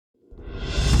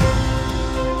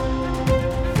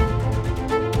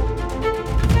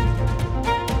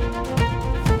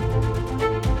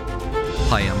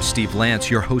Steve Lance,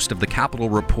 your host of the Capitol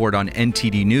Report on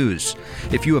NTD News.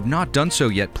 If you have not done so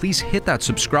yet, please hit that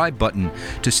subscribe button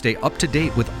to stay up to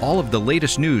date with all of the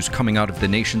latest news coming out of the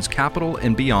nation's capital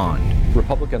and beyond.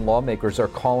 Republican lawmakers are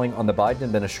calling on the Biden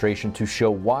administration to show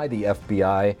why the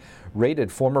FBI raided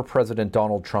former President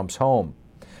Donald Trump's home.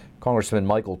 Congressman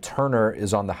Michael Turner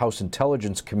is on the House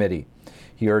Intelligence Committee.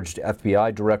 He urged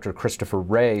FBI Director Christopher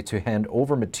Wray to hand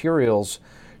over materials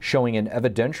showing an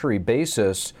evidentiary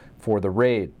basis for the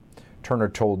raid. Turner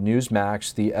told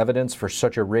Newsmax the evidence for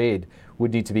such a raid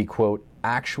would need to be, quote,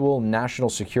 actual national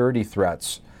security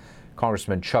threats.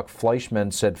 Congressman Chuck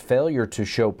Fleischmann said failure to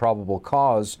show probable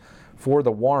cause for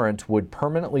the warrant would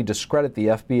permanently discredit the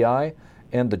FBI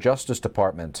and the Justice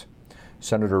Department.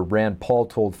 Senator Rand Paul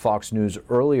told Fox News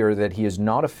earlier that he is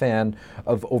not a fan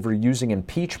of overusing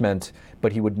impeachment,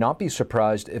 but he would not be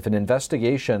surprised if an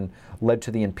investigation led to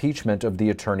the impeachment of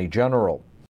the Attorney General.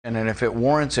 And if it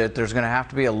warrants it, there's going to have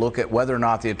to be a look at whether or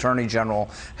not the Attorney General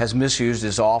has misused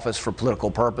his office for political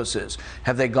purposes.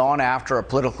 Have they gone after a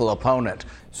political opponent?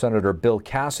 Senator Bill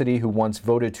Cassidy, who once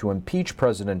voted to impeach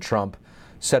President Trump,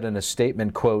 said in a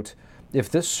statement, quote,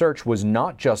 "If this search was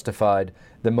not justified,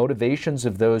 the motivations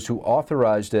of those who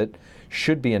authorized it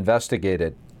should be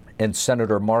investigated." And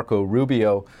Senator Marco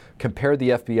Rubio compared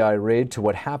the FBI raid to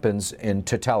what happens in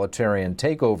totalitarian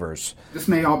takeovers. This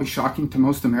may all be shocking to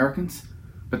most Americans,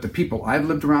 but the people I've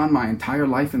lived around my entire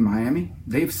life in Miami,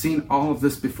 they've seen all of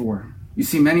this before. You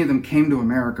see, many of them came to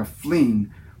America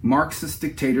fleeing Marxist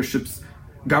dictatorships,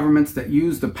 governments that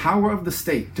use the power of the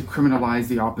state to criminalize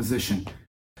the opposition.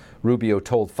 Rubio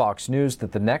told Fox News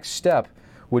that the next step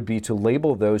would be to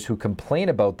label those who complain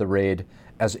about the raid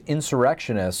as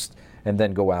insurrectionists and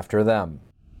then go after them.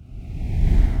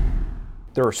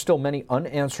 There are still many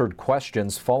unanswered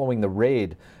questions following the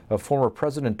raid of former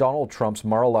President Donald Trump's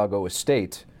Mar-A-Lago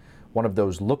estate. One of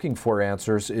those looking for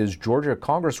answers is Georgia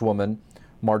Congresswoman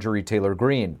Marjorie Taylor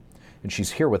Greene, and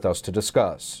she's here with us to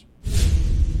discuss.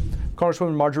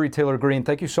 Congresswoman Marjorie Taylor Greene,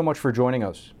 thank you so much for joining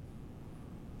us.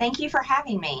 Thank you for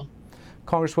having me.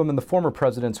 Congresswoman, the former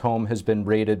president's home has been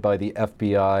raided by the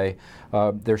FBI.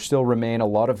 There still remain a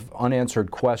lot of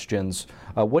unanswered questions.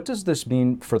 What does this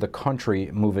mean for the country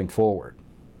moving forward?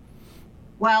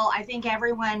 Well, I think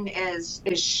everyone is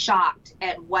shocked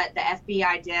at what the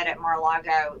FBI did at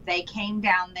Mar-A-Lago. They came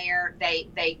down there.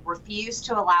 They refused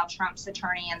to allow Trump's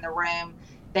attorney in the room.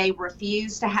 They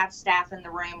refused to have staff in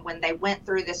the room when they went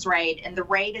through this raid. And the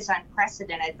raid is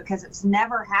unprecedented because it's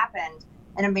never happened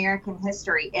in American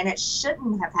history, and it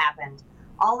shouldn't have happened.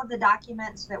 All of the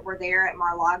documents that were there at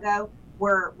Mar-a-Lago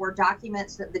were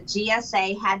documents that the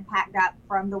GSA had packed up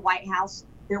from the White House.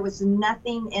 There was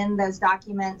nothing in those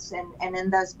documents and in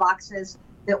those boxes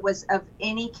that was of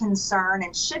any concern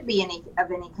and should be of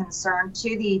any concern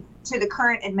to the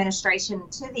current administration,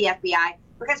 to the FBI,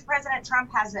 because President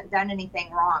Trump hasn't done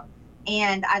anything wrong.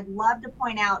 And I'd love to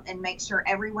point out and make sure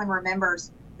everyone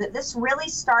remembers that this really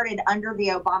started under the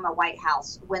Obama White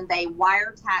House when they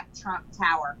wiretapped Trump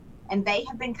Tower. And they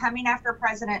have been coming after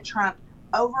President Trump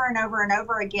over and over and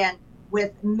over again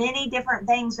with many different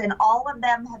things. And all of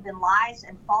them have been lies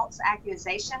and false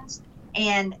accusations.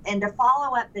 And to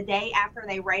follow up the day after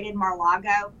they raided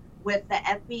Mar-a-Lago with the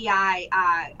FBI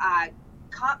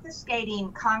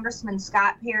confiscating Congressman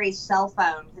Scott Perry's cell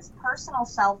phone, his personal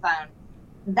cell phone,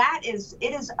 it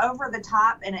is over the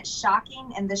top and it's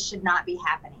shocking, and this should not be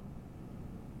happening.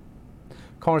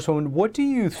 Congresswoman, what do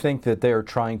you think that they're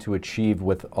trying to achieve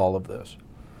with all of this?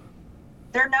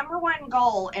 Their number one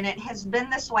goal, and it has been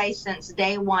this way since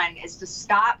day one, is to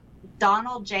stop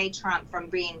Donald J. Trump from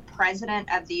being president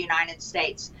of the United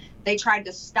States. They tried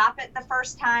to stop it the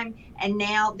first time, and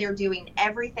now they're doing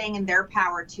everything in their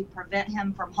power to prevent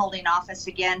him from holding office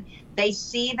again. They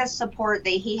see the support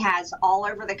that he has all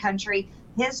over the country.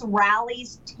 His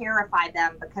rallies terrify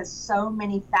them because so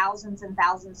many thousands and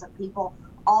thousands of people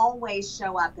always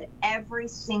show up at every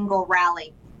single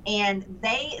rally. And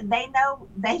they know,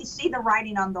 they see the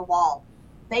writing on the wall.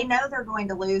 They know they're going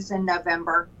to lose in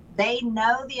November. They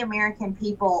know the American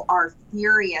people are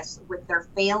furious with their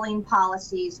failing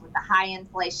policies, with the high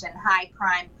inflation, high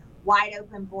crime, wide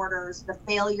open borders, the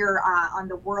failure on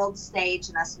the world stage,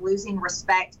 and us losing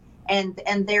respect, and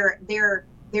their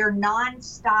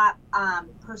nonstop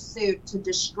pursuit to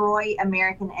destroy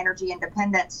American energy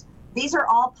independence. These are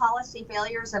all policy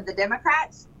failures of the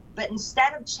Democrats, but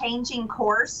instead of changing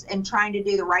course and trying to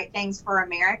do the right things for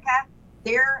America,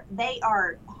 they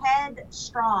are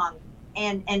headstrong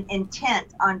and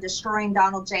intent on destroying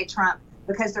Donald J. Trump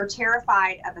because they're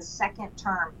terrified of a second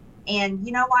term. And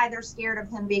you know why they're scared of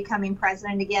him becoming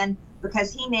president again?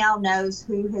 Because he now knows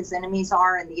who his enemies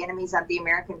are and the enemies of the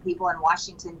American people in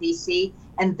Washington, D.C.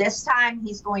 And this time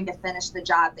he's going to finish the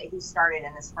job that he started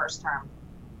in his first term.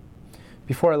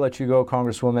 Before I let you go,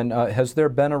 Congresswoman, has there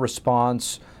been a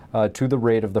response to the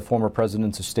raid of the former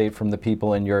president's estate from the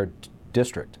people in your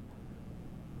district?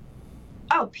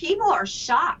 Oh, people are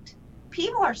shocked.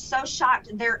 People are so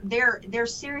shocked. They're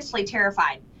seriously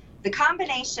terrified. The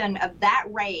combination of that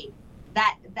raid,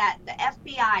 that the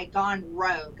FBI gone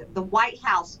rogue, the White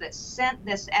House that sent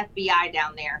this FBI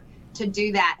down there to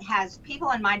do that, has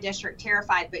people in my district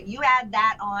terrified. But you add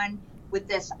that on with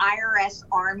this IRS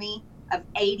army of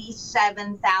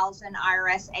 87,000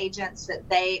 IRS agents that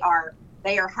they are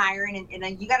hiring,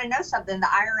 and you got to know something. The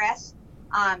IRS,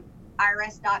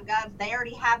 IRS.gov, they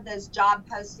already have those job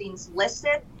postings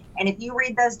listed, and if you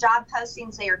read those job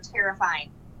postings, they are terrifying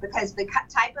because the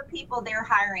type of people they're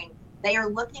hiring, they are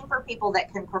looking for people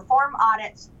that can perform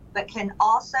audits, but can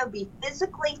also be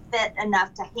physically fit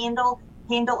enough to handle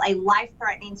a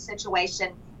life-threatening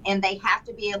situation, and they have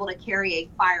to be able to carry a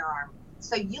firearm.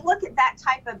 So you look at that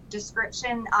type of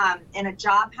description in a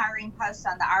job hiring post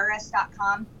on the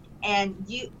IRS.com, and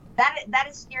that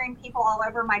is scaring people all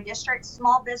over my district.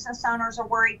 Small business owners are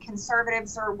worried.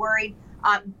 Conservatives are worried.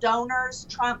 Donors,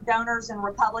 Trump donors and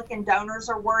Republican donors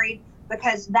are worried,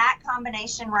 because that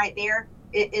combination right there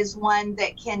is one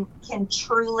that can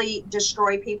truly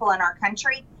destroy people in our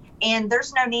country, and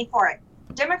there's no need for it.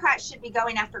 Democrats should be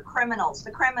going after criminals, the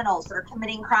criminals that are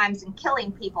committing crimes and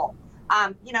killing people.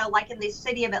 Like in the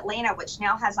city of Atlanta, which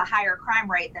now has a higher crime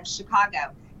rate than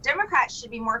Chicago. Democrats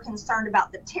should be more concerned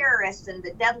about the terrorists and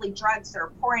the deadly drugs that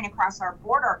are pouring across our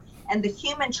border, and the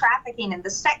human trafficking and the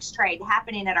sex trade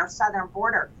happening at our southern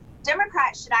border.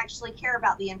 Democrats should actually care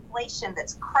about the inflation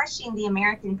that's crushing the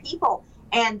American people,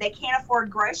 and they can't afford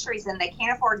groceries, and they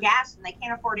can't afford gas, and they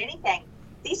can't afford anything.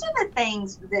 These are the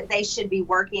things that they should be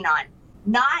working on,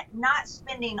 not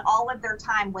spending all of their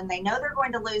time when they know they're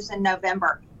going to lose in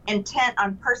November, intent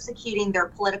on persecuting their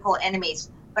political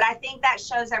enemies. But I think that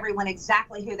shows everyone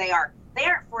exactly who they are. They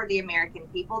aren't for the American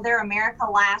people. They're America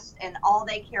last, and all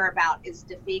they care about is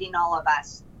defeating all of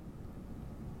us.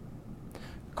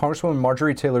 Congresswoman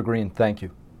Marjorie Taylor Greene, thank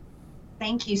you.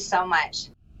 Thank you so much.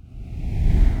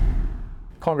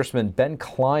 Congressman Ben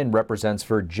Cline represents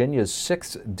Virginia's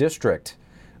 6th District.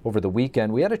 Over the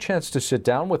weekend, we had a chance to sit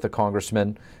down with the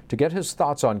congressman to get his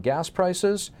thoughts on gas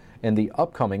prices and the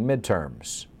upcoming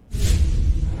midterms.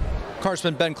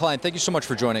 Congressman Ben Cline, thank you so much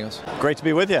for joining us. Great to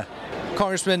be with you.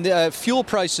 Congressman, fuel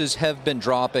prices have been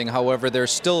dropping. However, they're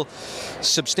still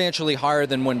substantially higher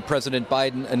than when President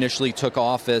Biden initially took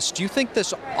office. Do you think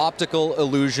this optical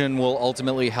illusion will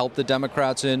ultimately help the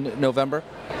Democrats in November?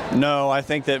 No, I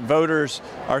think that voters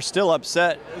are still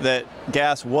upset that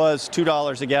gas was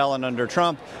 $2 a gallon under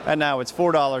Trump, and now it's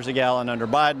 $4 a gallon under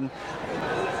Biden.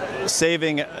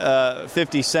 Saving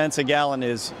 50 cents a gallon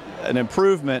is an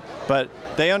improvement, but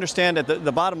they understand that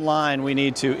the bottom line, we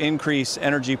need to increase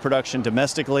energy production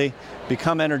domestically,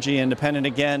 become energy independent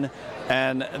again,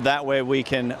 and that way we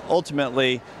can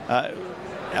ultimately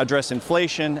address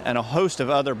inflation and a host of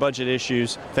other budget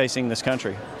issues facing this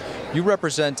country. You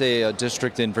represent a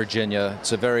district in Virginia.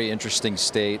 It's a very interesting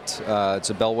state. It's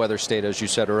a bellwether state, as you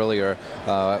said earlier,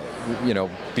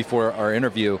 before our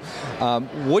interview.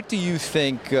 What do you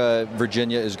think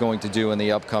Virginia is going to do in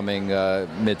the upcoming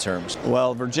midterms?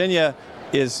 Well, Virginia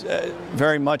is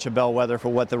very much a bellwether for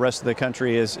what the rest of the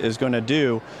country is going to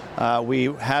do. We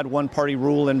had one-party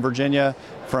rule in Virginia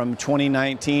from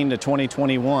 2019 to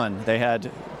 2021. They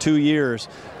had 2 years,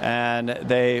 and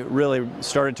they really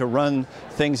started to run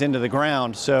things into the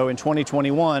ground. So in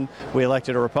 2021, we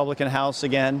elected a Republican House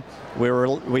again. We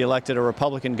elected a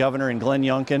Republican governor in Glenn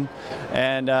Youngkin,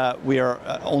 and we are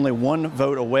only one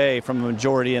vote away from a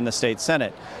majority in the state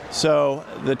Senate. So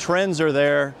the trends are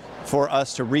there for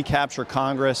us to recapture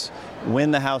Congress, win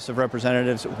the House of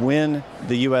Representatives, win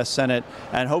the U.S. Senate,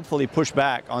 and hopefully push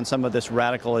back on some of this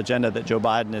radical agenda that Joe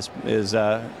Biden is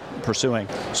pursuing.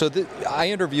 So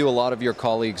I interview a lot of your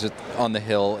colleagues on the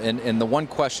Hill, and the one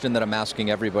question that I'm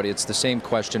asking everybody, it's the same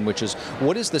question, which is,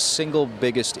 what is the single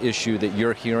biggest issue that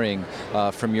you're hearing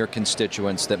from your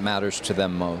constituents that matters to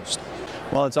them most?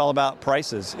 Well, it's all about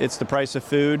prices. It's the price of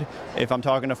food. If I'm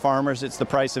talking to farmers, it's the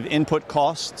price of input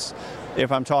costs.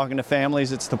 If I'm talking to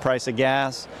families, it's the price of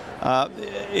gas.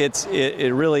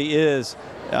 It really is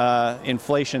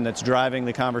inflation that's driving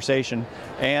the conversation.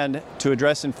 And to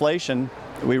address inflation,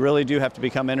 we really do have to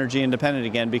become energy independent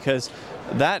again, because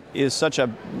that is such a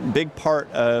big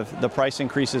part of the price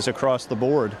increases across the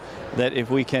board, that if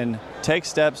we can take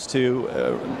steps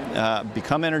to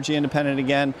become energy independent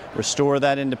again, restore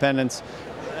that independence,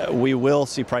 we will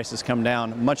see prices come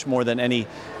down much more than any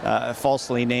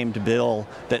falsely named bill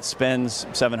that spends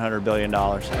 $700 billion.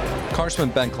 Congressman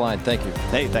Ben Cline, thank you.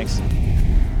 Hey, thanks.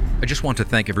 I just want to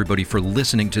thank everybody for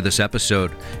listening to this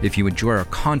episode. If you enjoy our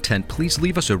content, please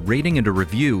leave us a rating and a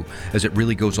review, as it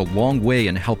really goes a long way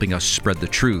in helping us spread the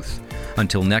truth.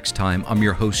 Until next time, I'm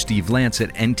your host, Steve Lance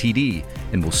at NTD,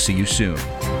 and we'll see you soon.